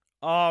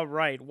All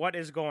right, what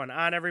is going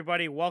on,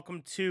 everybody?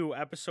 Welcome to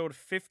episode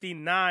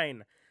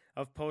 59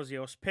 of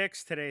Pozios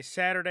Picks. Today's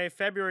Saturday,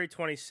 February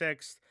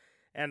 26th,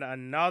 and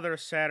another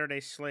Saturday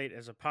slate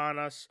is upon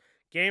us.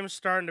 Games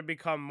starting to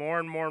become more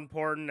and more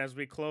important as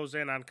we close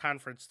in on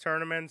conference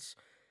tournaments,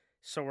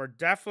 so we're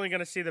definitely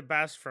going to see the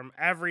best from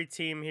every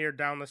team here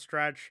down the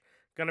stretch.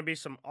 Going to be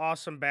some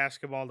awesome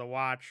basketball to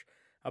watch.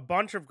 A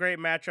bunch of great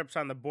matchups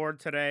on the board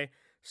today.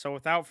 So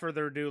without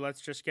further ado, let's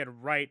just get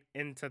right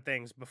into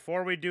things.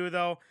 Before we do,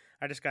 though,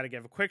 I just got to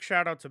give a quick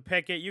shout out to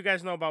Pickett. You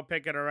guys know about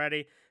Pickett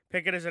already.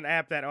 Pickett is an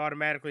app that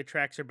automatically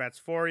tracks your bets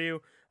for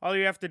you. All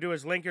you have to do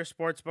is link your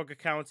sportsbook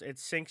accounts. It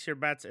syncs your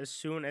bets as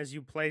soon as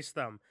you place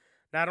them.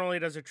 Not only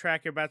does it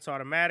track your bets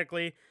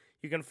automatically,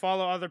 you can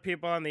follow other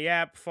people on the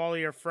app, follow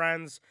your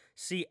friends,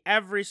 see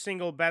every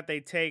single bet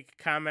they take,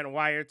 comment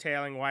why you're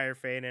tailing, why you're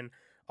fading,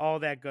 all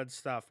that good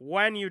stuff.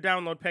 When you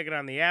download Pickett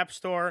on the App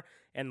Store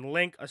and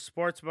link a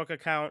sportsbook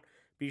account,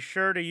 be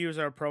sure to use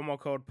our promo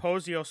code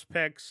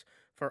POZIOSPICKS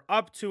for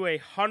up to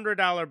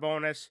 $100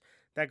 bonus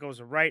that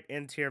goes right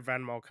into your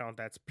Venmo account.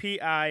 That's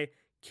PIKKIT.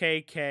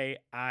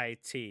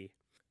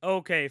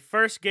 Okay,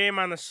 first game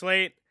on the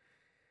slate.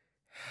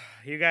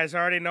 You guys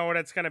already know what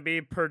it's going to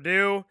be.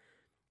 Purdue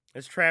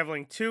is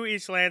traveling to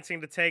East Lansing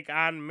to take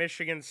on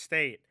Michigan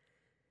State.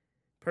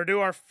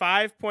 Purdue are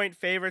 5-point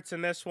favorites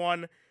in this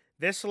one.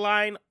 This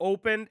line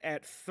opened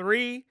at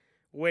 3,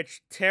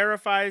 which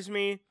terrifies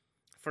me.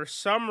 For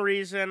some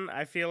reason,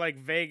 I feel like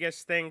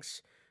Vegas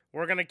thinks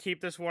we're going to keep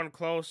this one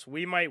close.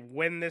 We might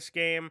win this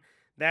game.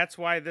 That's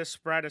why this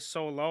spread is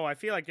so low. I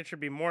feel like it should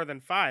be more than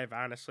 5,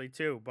 honestly,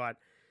 too. But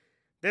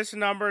this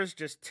number is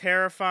just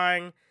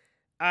terrifying.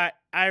 I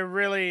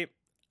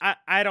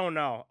don't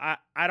know.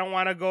 I don't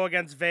want to go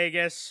against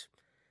Vegas,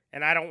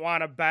 and I don't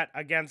want to bet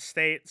against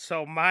State.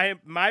 So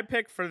my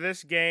pick for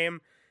this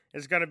game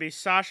is going to be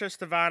Sasha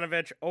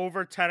Stefanovic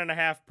over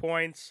 10.5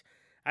 points.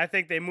 I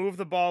think they move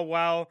the ball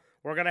well.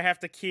 We're going to have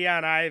to key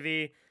on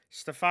Ivy.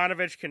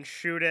 Stefanovic can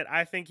shoot it.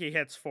 I think he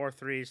hits 4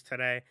 threes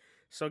today.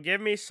 So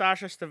give me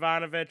Sasha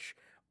Stefanovic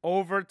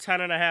over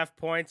 10.5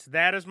 points.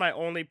 That is my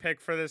only pick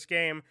for this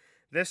game.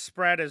 This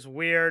spread is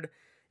weird.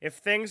 If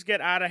things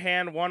get out of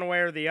hand one way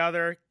or the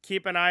other,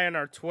 keep an eye on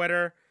our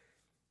Twitter.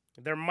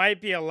 There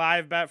might be a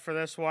live bet for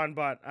this one,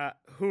 but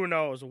who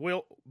knows?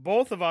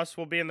 Both of us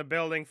will be in the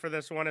building for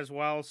this one as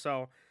well,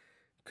 so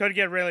could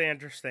get really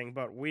interesting,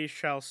 but we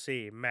shall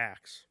see.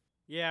 Max.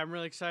 Yeah, I'm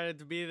really excited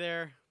to be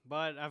there,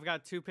 but I've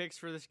got 2 picks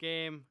for this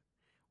game,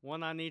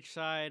 one on each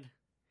side.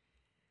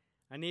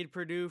 I need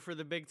Purdue for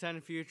the Big Ten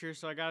future,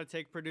 so I got to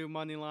take Purdue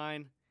money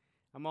line.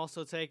 I'm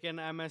also taking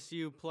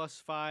MSU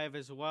 +5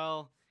 as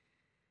well.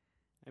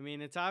 I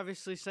mean, it's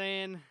obviously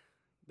saying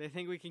they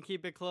think we can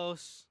keep it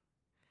close.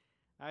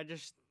 I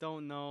just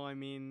don't know. I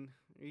mean,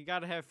 you got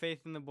to have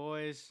faith in the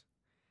boys.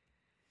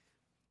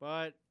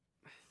 But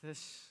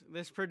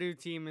this Purdue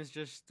team is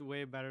just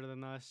way better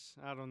than us.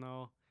 I don't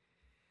know.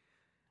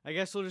 I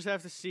guess we'll just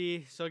have to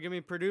see. So give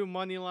me Purdue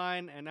money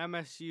line and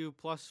MSU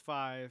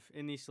 +5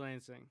 in East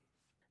Lansing.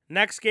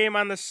 Next game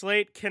on the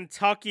slate,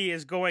 Kentucky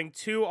is going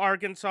to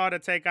Arkansas to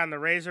take on the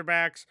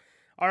Razorbacks.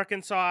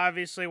 Arkansas,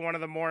 obviously one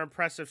of the more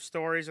impressive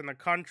stories in the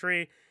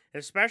country,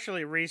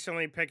 especially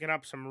recently picking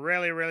up some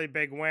really, really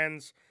big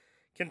wins.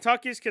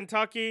 Kentucky's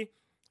Kentucky.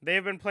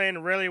 They've been playing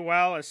really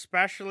well,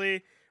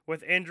 especially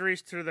with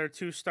injuries to their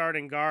 2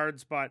 starting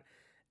guards. But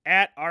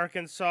at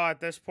Arkansas at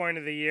this point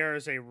of the year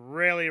is a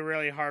really,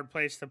 really hard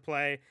place to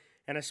play.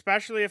 And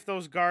especially if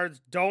those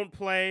guards don't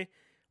play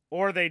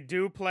or they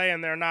do play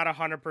and they're not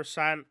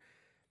 100%,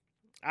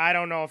 I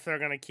don't know if they're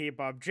going to keep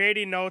up.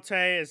 J.D. Note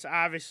is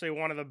obviously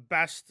one of the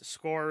best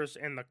scorers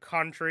in the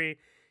country.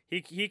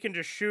 He can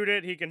just shoot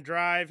it. He can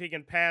drive. He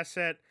can pass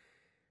it.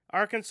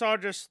 Arkansas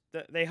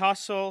they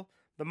hustle.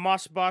 The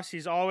must-bust,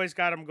 he's always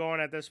got him going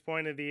at this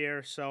point of the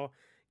year. So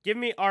give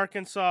me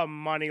Arkansas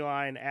money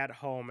line at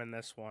home in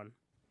this one.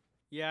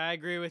 Yeah, I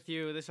agree with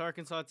you. This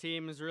Arkansas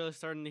team is really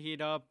starting to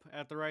heat up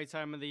at the right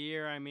time of the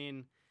year. I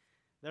mean,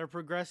 they're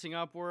progressing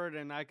upward,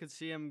 and I could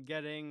see them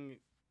getting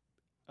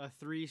a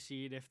 3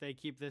 seed if they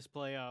keep this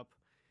play up.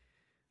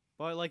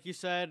 But like you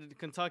said,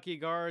 Kentucky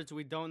guards,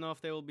 we don't know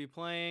if they will be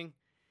playing.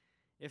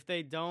 If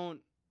they don't,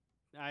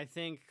 I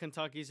think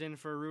Kentucky's in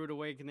for a rude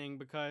awakening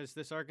because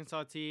this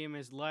Arkansas team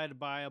is led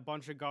by a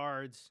bunch of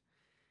guards.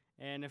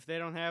 And if they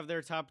don't have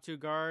their top 2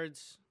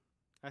 guards,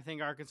 I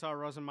think Arkansas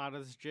runs them out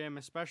of this gym,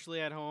 especially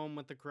at home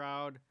with the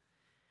crowd.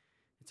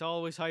 It's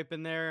always hype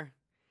in there.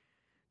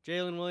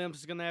 Jalen Williams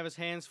is going to have his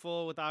hands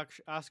full with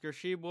Oscar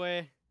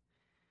Tshiebwe.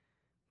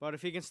 But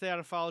if he can stay out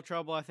of foul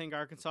trouble, I think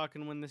Arkansas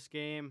can win this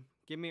game.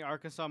 Give me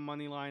Arkansas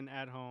money line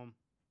at home.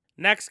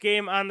 Next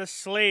game on the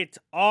slate,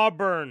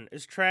 Auburn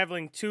is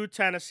traveling to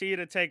Tennessee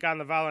to take on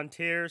the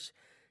Volunteers.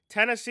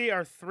 Tennessee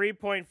are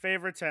 3-point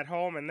favorites at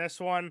home in this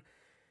one.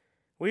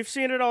 We've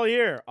seen it all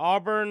year.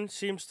 Auburn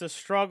seems to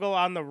struggle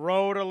on the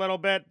road a little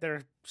bit.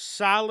 They're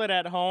solid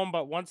at home,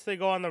 but once they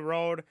go on the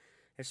road,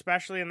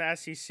 especially in the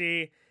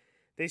SEC,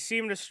 they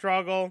seem to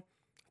struggle.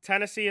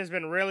 Tennessee has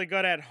been really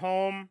good at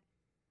home.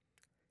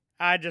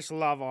 I just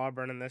love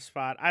Auburn in this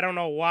spot. I don't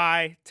know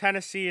why.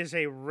 Tennessee is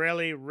a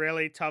really,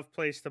 really tough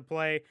place to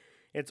play.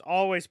 It's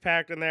always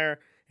packed in there.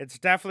 It's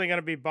definitely going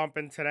to be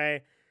bumping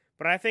today.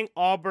 But I think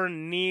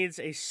Auburn needs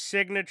a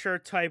signature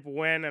type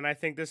win, and I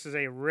think this is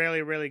a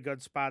really, really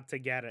good spot to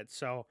get it.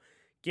 So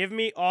give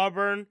me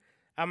Auburn.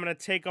 I'm going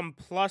to take them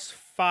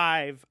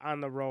 +5 on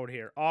the road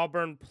here.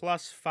 Auburn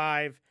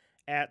 +5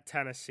 at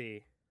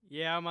Tennessee.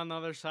 Yeah, I'm on the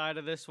other side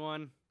of this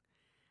one.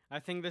 I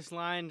think this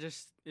line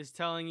just is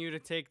telling you to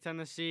take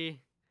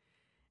Tennessee,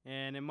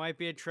 and it might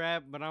be a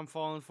trap, but I'm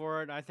falling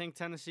for it. I think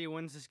Tennessee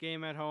wins this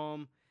game at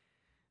home.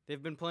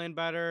 They've been playing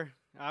better,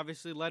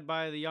 obviously led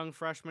by the young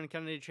freshman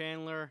Kennedy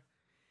Chandler,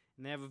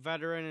 and they have a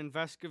veteran in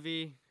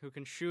Vescovy who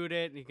can shoot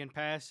it, he can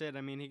pass it.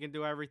 I mean, he can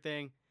do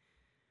everything.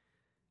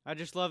 I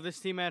just love this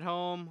team at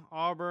home.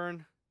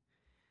 Auburn,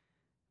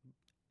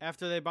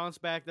 after they bounce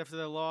back after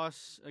their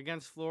loss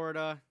against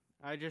Florida,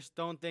 I just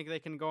don't think they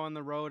can go on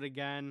the road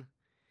again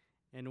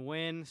and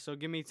win. So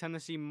give me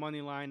Tennessee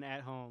money line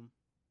at home.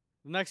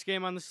 The next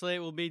game on the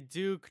slate will be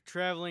Duke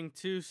traveling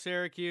to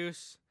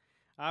Syracuse.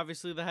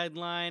 Obviously the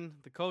headline,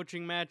 the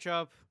coaching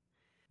matchup.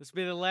 This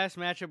will be the last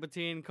matchup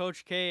between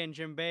Coach K and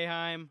Jim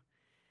Boeheim.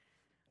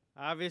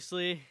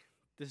 Obviously,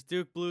 this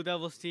Duke Blue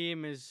Devils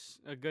team is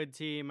a good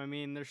team. I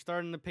mean, they're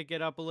starting to pick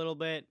it up a little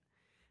bit.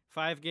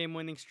 5-game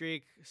winning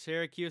streak.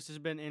 Syracuse has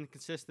been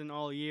inconsistent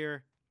all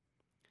year.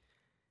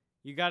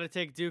 You got to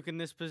take Duke in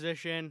this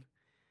position.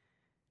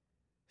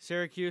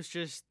 Syracuse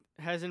just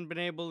hasn't been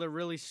able to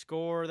really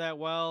score that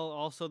well.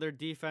 Also, their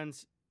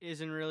defense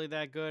isn't really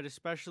that good,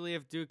 especially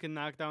if Duke can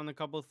knock down a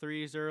couple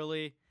threes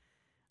early.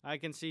 I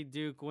can see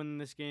Duke winning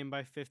this game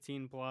by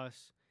 15+.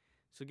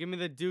 So give me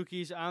the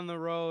Dukies on the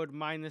road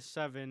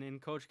 -7 in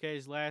Coach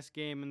K's last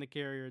game in the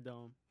Carrier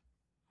Dome.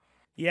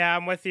 Yeah,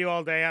 I'm with you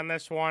all day on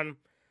this one.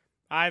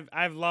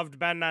 I've loved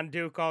betting on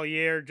Duke all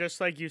year. Just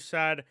like you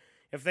said,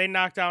 if they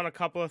knock down a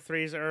couple of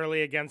threes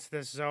early against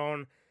this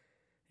zone,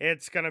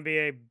 it's going to be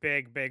a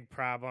big, big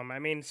problem. I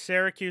mean,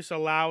 Syracuse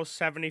allows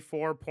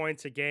 74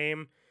 points a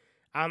game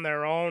on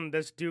their own.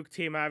 This Duke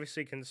team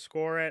obviously can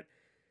score it.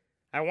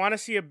 I want to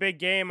see a big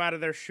game out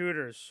of their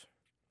shooters.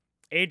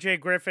 A.J.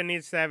 Griffin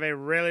needs to have a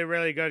really,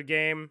 really good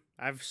game.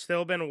 I've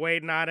still been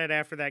waiting on it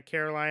after that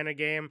Carolina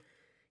game.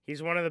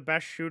 He's one of the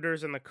best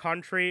shooters in the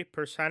country,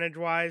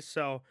 percentage-wise.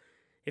 So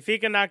if he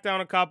can knock down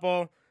a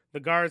couple,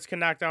 the guards can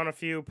knock down a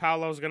few.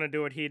 Paolo's going to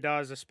do what he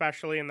does,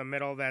 especially in the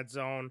middle of that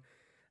zone.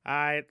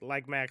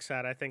 Like Max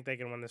said, I think they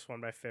can win this one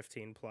by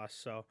 15+.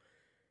 So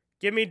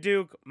give me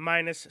Duke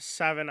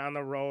 -7 on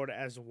the road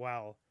as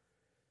well.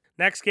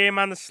 Next game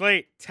on the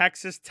slate,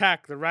 Texas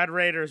Tech. The Red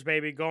Raiders,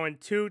 baby, going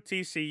to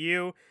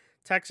TCU.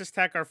 Texas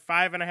Tech are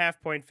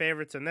 5.5-point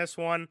favorites in this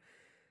one.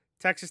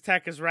 Texas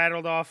Tech has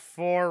rattled off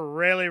 4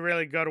 really,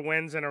 really good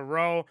wins in a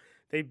row.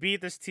 They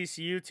beat this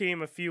TCU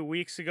team a few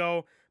weeks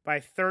ago by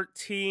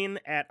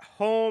 13 at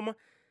home.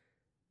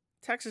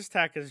 Texas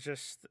Tech is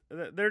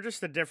they're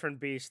just a different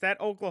beast. That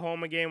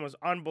Oklahoma game was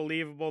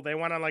unbelievable. They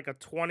went on like a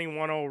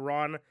 21-0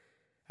 run.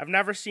 I've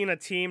never seen a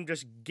team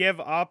just give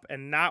up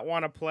and not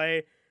want to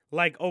play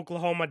like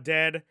Oklahoma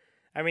did.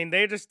 I mean,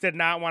 they just did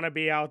not want to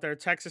be out there.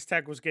 Texas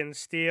Tech was getting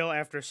steal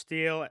after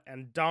steal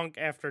and dunk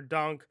after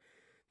dunk.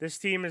 This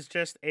team is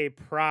just a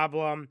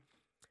problem.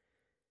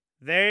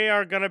 They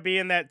are going to be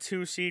in that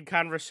 2-seed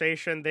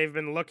conversation. They've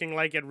been looking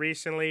like it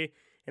recently.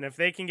 And if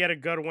they can get a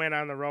good win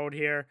on the road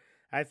here,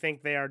 I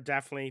think they are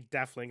definitely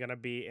going to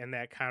be in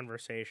that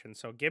conversation.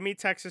 So give me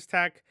Texas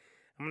Tech.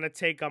 I'm going to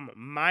take them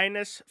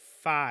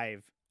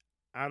 -5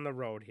 on the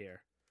road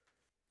here.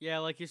 Yeah,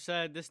 like you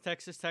said, this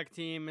Texas Tech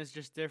team is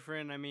just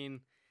different. I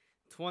mean,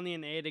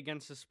 20-8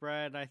 against the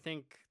spread. I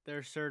think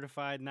they're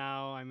certified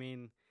now. I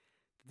mean,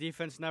 the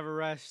defense never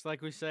rests,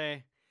 like we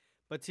say.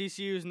 But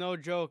TCU is no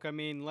joke. I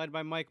mean, led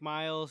by Mike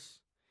Miles.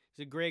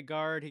 He's a great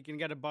guard. He can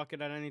get a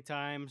bucket at any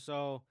time.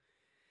 So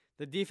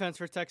the defense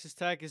for Texas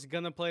Tech is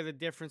going to play the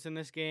difference in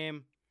this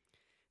game.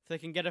 If they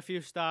can get a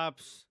few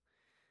stops,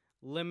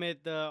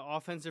 limit the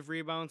offensive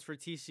rebounds for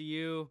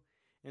TCU,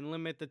 and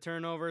limit the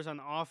turnovers on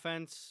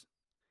offense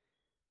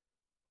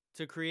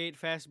to create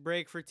fast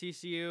break for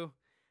TCU,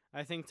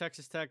 I think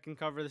Texas Tech can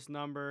cover this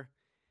number.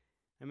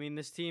 I mean,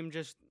 this team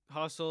just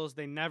hustles.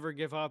 They never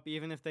give up,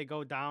 even if they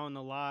go down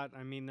a lot.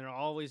 I mean, they're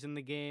always in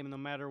the game no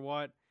matter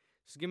what.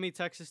 So give me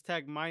Texas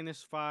Tech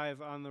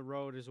 -5 on the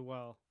road as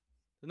well.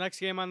 The next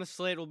game on the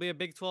slate will be a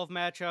Big 12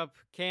 matchup.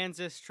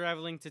 Kansas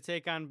traveling to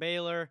take on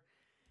Baylor.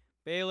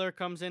 Baylor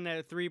comes in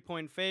at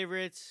 3-point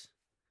favorites.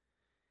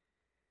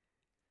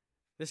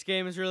 This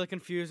game is really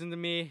confusing to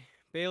me.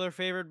 Baylor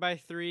favored by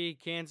 3.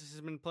 Kansas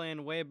has been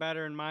playing way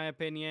better in my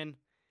opinion.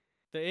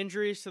 The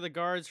injuries to the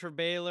guards for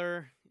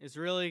Baylor is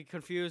really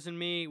confusing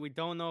me. We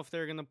don't know if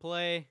they're going to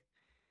play.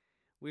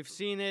 We've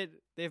seen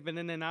it. They've been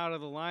in and out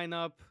of the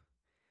lineup.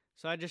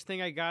 So I just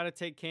think I got to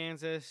take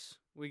Kansas.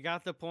 We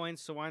got the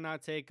points, so why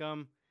not take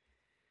them?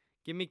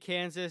 Give me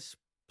Kansas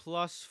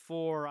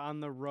 +4 on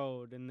the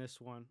road in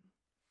this one.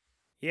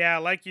 Yeah,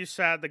 like you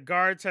said, the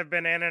guards have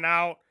been in and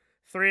out.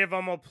 3 of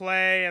them will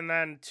play, and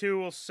then 2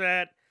 will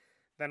sit.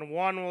 then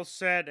one will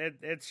sit.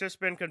 It's just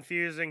been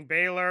confusing.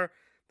 Baylor,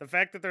 the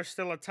fact that they're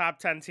still a top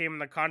 10 team in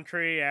the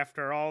country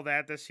after all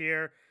that this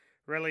year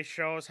really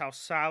shows how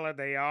solid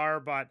they are.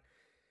 But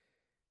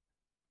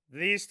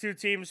these two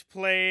teams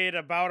played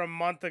about a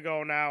month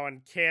ago now,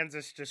 and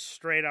Kansas just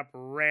straight up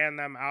ran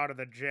them out of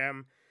the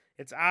gym.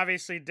 It's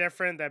obviously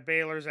different that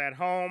Baylor's at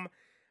home.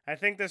 I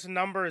think this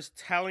number is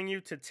telling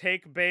you to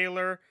take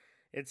Baylor.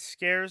 It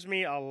scares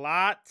me a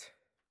lot.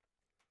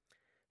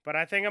 But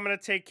I think I'm going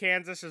to take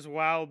Kansas as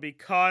well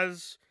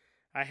because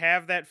I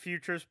have that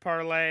futures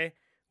parlay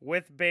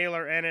with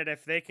Baylor in it.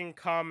 If they can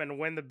come and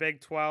win the Big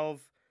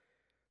 12,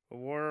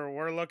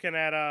 we're looking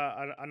at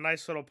a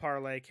nice little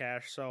parlay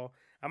cash. So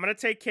I'm going to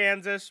take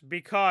Kansas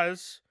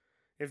because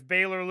if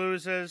Baylor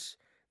loses,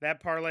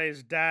 that parlay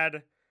is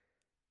dead.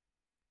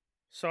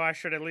 So I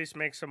should at least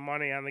make some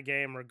money on the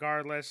game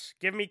regardless.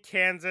 Give me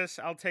Kansas.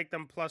 I'll take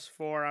them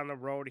 +4 on the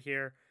road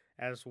here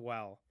as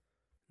well.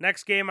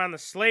 Next game on the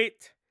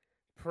slate,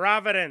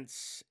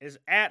 Providence is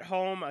at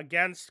home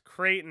against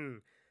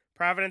Creighton.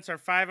 Providence are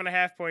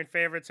 5.5-point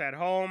favorites at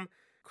home.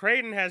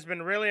 Creighton has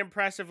been really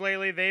impressive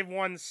lately. They've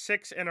won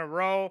 6 in a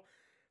row.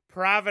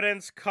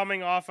 Providence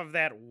coming off of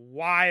that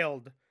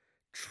wild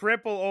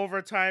triple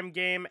overtime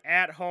game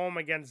at home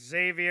against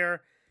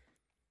Xavier.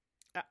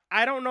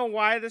 I don't know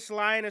why this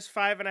line is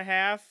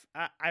 5.5.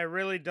 I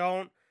really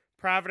don't.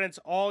 Providence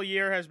all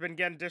year has been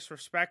getting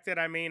disrespected.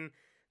 I mean,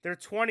 they're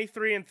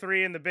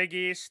 23-3 in the Big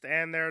East,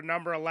 and they're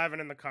number 11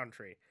 in the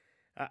country.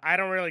 I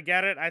don't really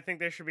get it. I think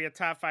they should be a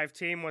top 5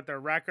 team with their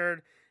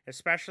record,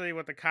 especially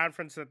with the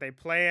conference that they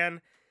play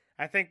in.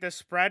 I think the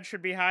spread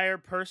should be higher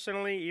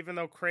personally, even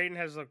though Creighton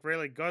has looked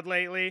really good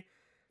lately.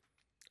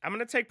 I'm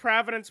going to take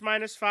Providence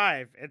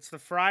 -5. It's the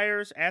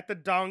Friars at the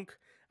Dunk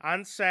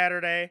on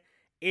Saturday,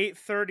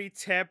 8:30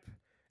 tip.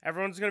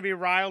 Everyone's going to be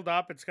riled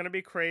up. It's going to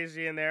be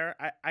crazy in there.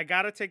 I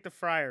got to take the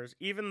Friars,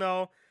 even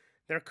though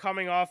they're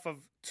coming off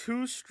of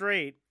 2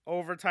 straight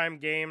overtime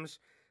games.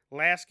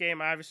 Last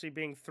game obviously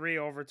being 3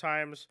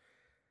 overtimes.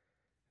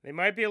 They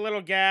might be a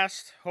little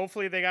gassed.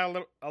 Hopefully they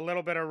got a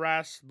little bit of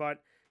rest,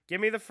 but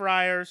give me the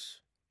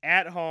Friars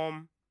at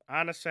home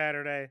on a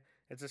Saturday.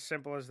 It's as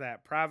simple as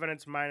that.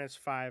 Providence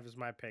 -5 is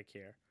my pick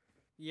here.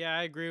 Yeah,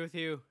 I agree with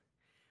you.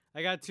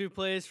 I got 2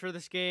 plays for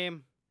this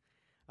game.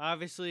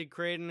 Obviously,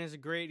 Creighton is a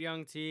great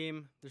young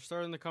team. They're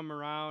starting to come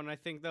around. I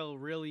think they'll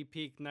really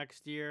peak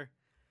next year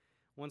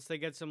once they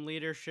get some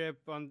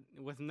leadership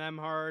with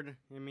Nemhard.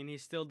 I mean,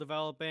 he's still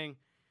developing.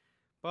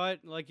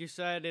 But, like you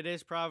said, it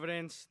is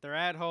Providence. They're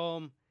at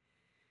home.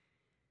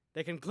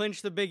 They can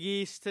clinch the Big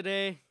East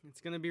today.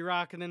 It's going to be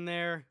rocking in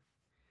there.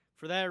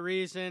 For that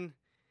reason,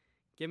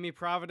 give me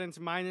Providence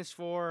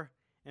 -4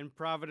 and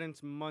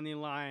Providence money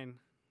line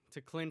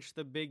to clinch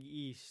the Big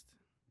East.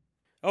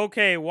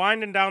 Okay,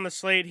 winding down the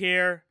slate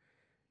here.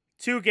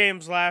 2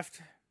 games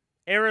left.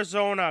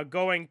 Arizona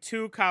going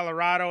to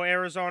Colorado.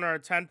 Arizona are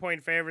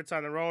 10-point favorites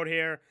on the road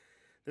here.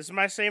 This is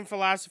my same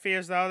philosophy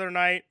as the other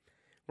night.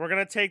 We're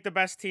going to take the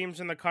best teams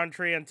in the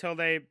country until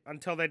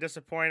they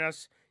disappoint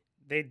us.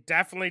 They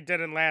definitely did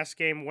in last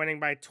game, winning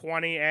by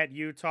 20 at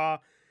Utah.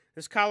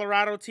 This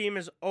Colorado team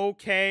is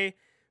okay,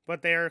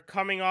 but they're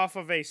coming off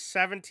of a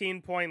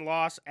 17-point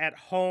loss at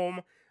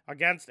home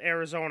against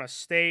Arizona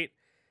State.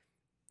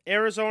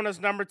 Arizona's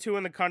number 2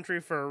 in the country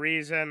for a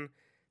reason.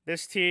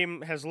 This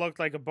team has looked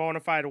like a bona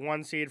fide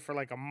 1 seed for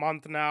like a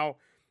month now,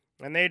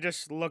 and they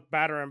just look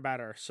better and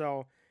better.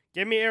 So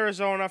give me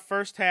Arizona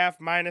first half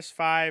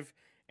 -5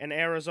 and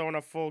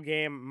Arizona full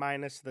game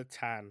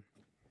 -10.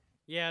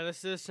 Yeah,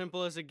 this is as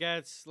simple as it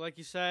gets. Like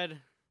you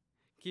said,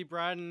 keep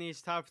riding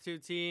these top 2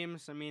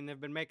 teams. I mean, they've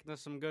been making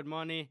us some good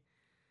money.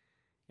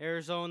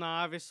 Arizona,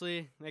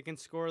 obviously, they can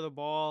score the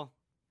ball.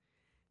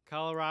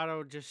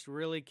 Colorado just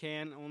really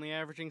can't, only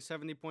averaging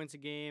 70 points a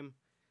game.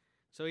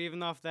 So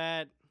even off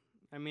that,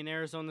 I mean,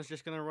 Arizona's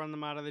just going to run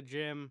them out of the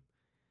gym.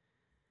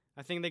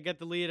 I think they get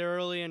the lead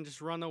early and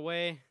just run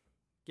away.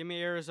 Give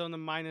me Arizona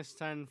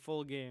 -10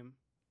 full game.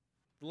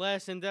 The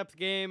last in-depth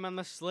game on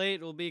the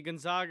slate will be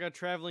Gonzaga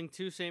traveling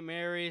to St.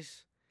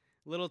 Mary's.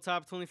 Little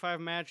top 25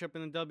 matchup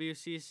in the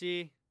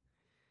WCC.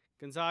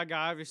 Gonzaga,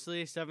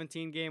 obviously,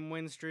 17-game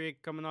win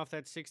streak, coming off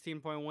that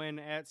 16-point win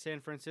at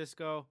San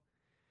Francisco.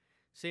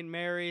 St.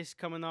 Mary's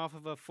coming off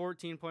of a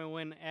 14-point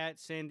win at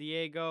San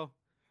Diego.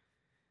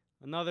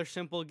 Another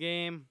simple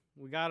game.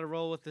 We got to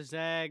roll with the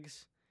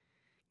Zags.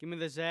 Give me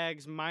the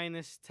Zags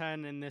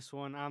 -10 in this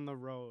one on the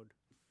road.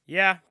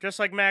 Yeah, just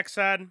like Max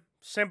said,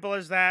 simple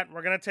as that.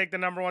 We're going to take the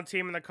number 1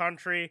 team in the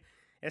country,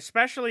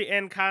 especially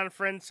in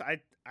conference.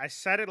 I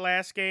said it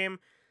last game.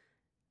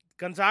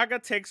 Gonzaga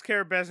takes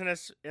care of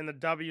business in the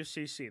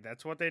WCC.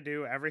 That's what they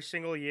do every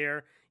single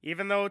year.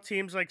 Even though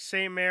teams like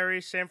St.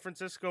 Mary's, San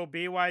Francisco,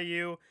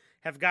 BYU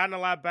have gotten a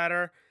lot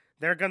better,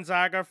 they're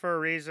Gonzaga for a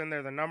reason.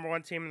 They're the number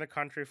 1 team in the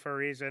country for a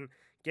reason.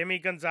 Give me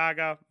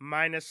Gonzaga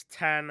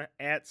 -10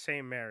 at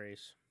St.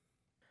 Mary's.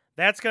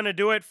 That's going to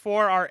do it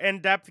for our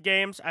in-depth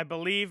games. I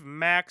believe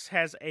Max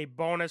has a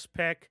bonus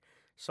pick.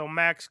 So,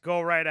 Max,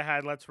 go right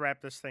ahead. Let's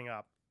wrap this thing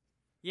up.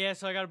 Yeah,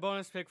 so I got a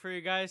bonus pick for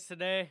you guys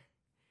today.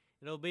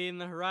 It'll be in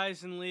the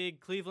Horizon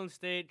League. Cleveland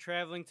State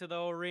traveling to the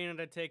arena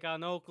to take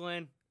on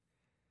Oakland.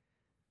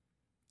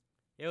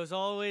 It was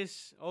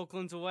always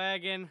Oakland's a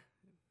wagon.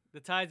 The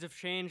tides have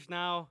changed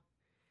now.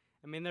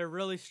 I mean, they're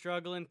really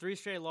struggling. 3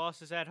 straight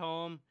losses at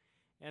home.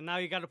 And now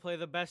you got to play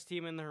the best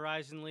team in the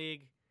Horizon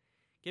League.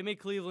 Give me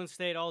Cleveland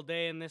State all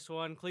day in this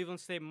one. Cleveland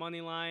State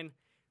money line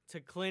to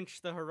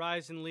clinch the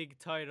Horizon League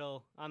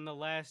title on the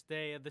last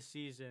day of the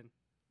season.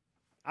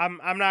 I'm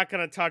not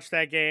going to touch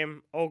that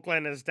game.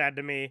 Oakland is dead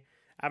to me.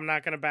 I'm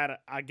not going to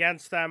bet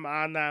against them,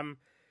 on them.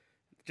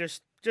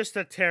 Just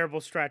a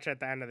terrible stretch at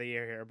the end of the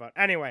year here. But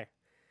anyway,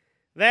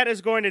 that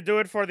is going to do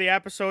it for the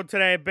episode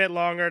today. A bit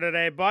longer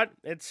today, but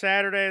it's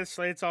Saturday. The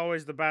slate's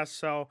always the best,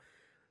 so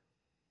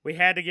we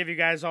had to give you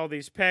guys all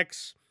these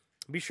picks.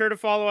 Be sure to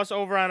follow us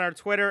over on our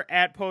Twitter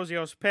at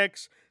Pozios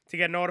Picks to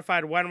get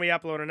notified when we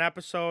upload an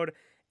episode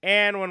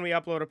and when we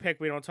upload a pick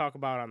we don't talk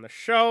about on the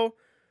show.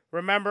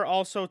 Remember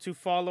also to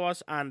follow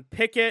us on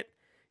Pickit.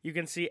 You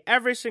can see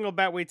every single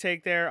bet we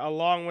take there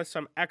along with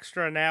some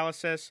extra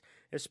analysis,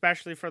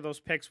 especially for those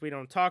picks we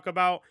don't talk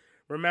about.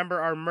 Remember,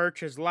 our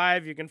merch is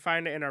live. You can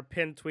find it in our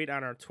pinned tweet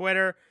on our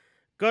Twitter.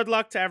 Good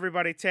luck to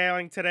everybody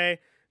tailing today.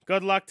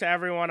 Good luck to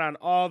everyone on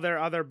all their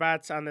other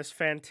bets on this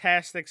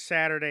fantastic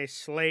Saturday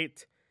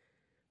slate.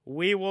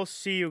 We will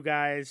see you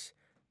guys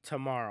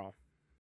tomorrow.